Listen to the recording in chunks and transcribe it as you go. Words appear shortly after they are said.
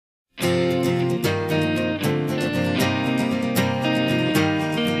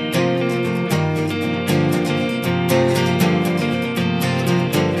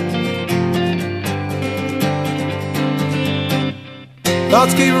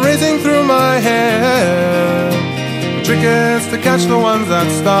thoughts keep racing through my head. The trick is to catch the ones that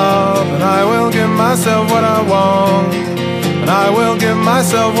stop, and I will give myself what I want. And I will give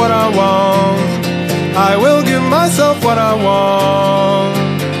myself what I want. I will give myself what I want.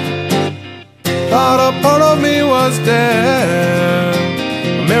 Thought a part of me was dead,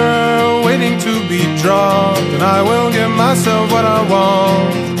 a mirror waiting to be dropped. And I will give myself what I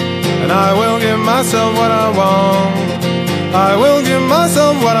want. And I will give myself what I want. I will give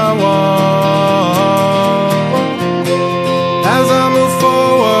myself what I want. As I move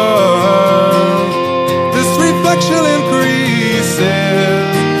forward, this reflection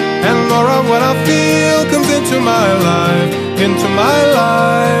increases, and more of what I feel comes into my life, into my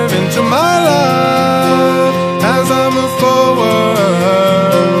life, into my life. As I move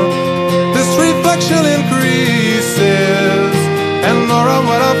forward, this reflection increases, and more of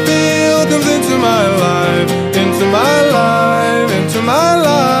what I feel comes into my life, into my life, into my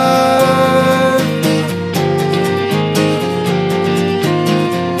life.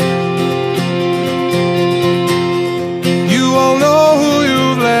 You all know who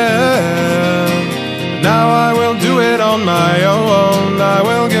you've left. Now I will do it on my own. I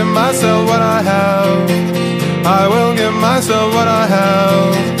will give myself what I have. I will give myself what I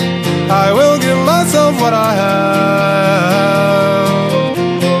have. I will give myself what I have.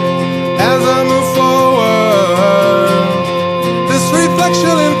 As I move forward, this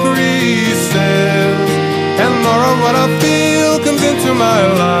reflection increases, and more of what I feel comes into my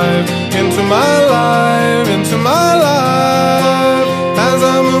life, into my life, into my life. As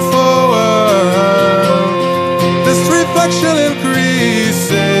I move forward, this reflection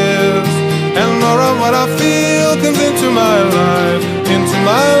increases, and more of what I feel comes into my life, into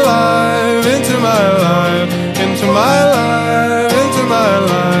my life, into my life, into my life, into my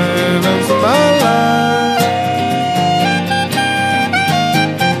life, into my life.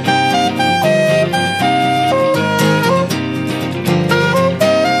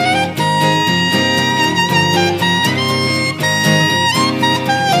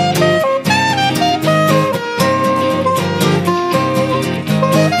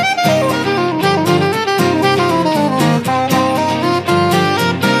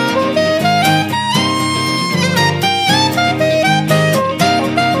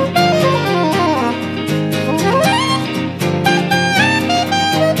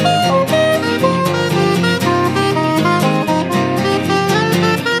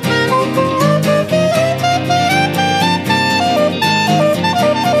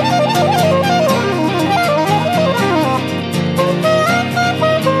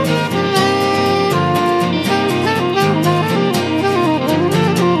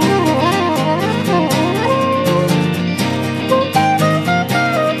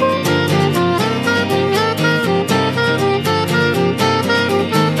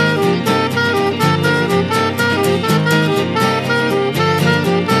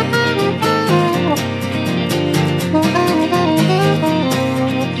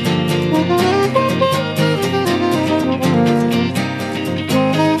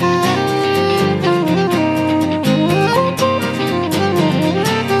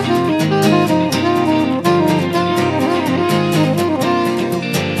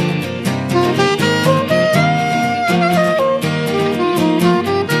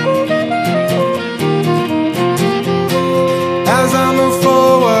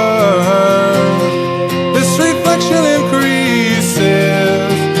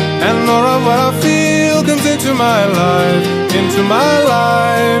 Into my life, into my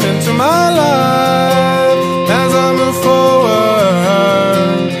life, into my life. As I move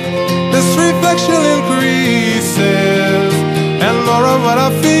forward, this reflection increases, and more of what I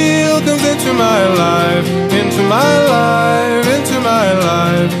feel comes into my life, into my life, into my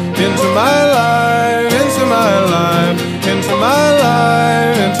life, into my life.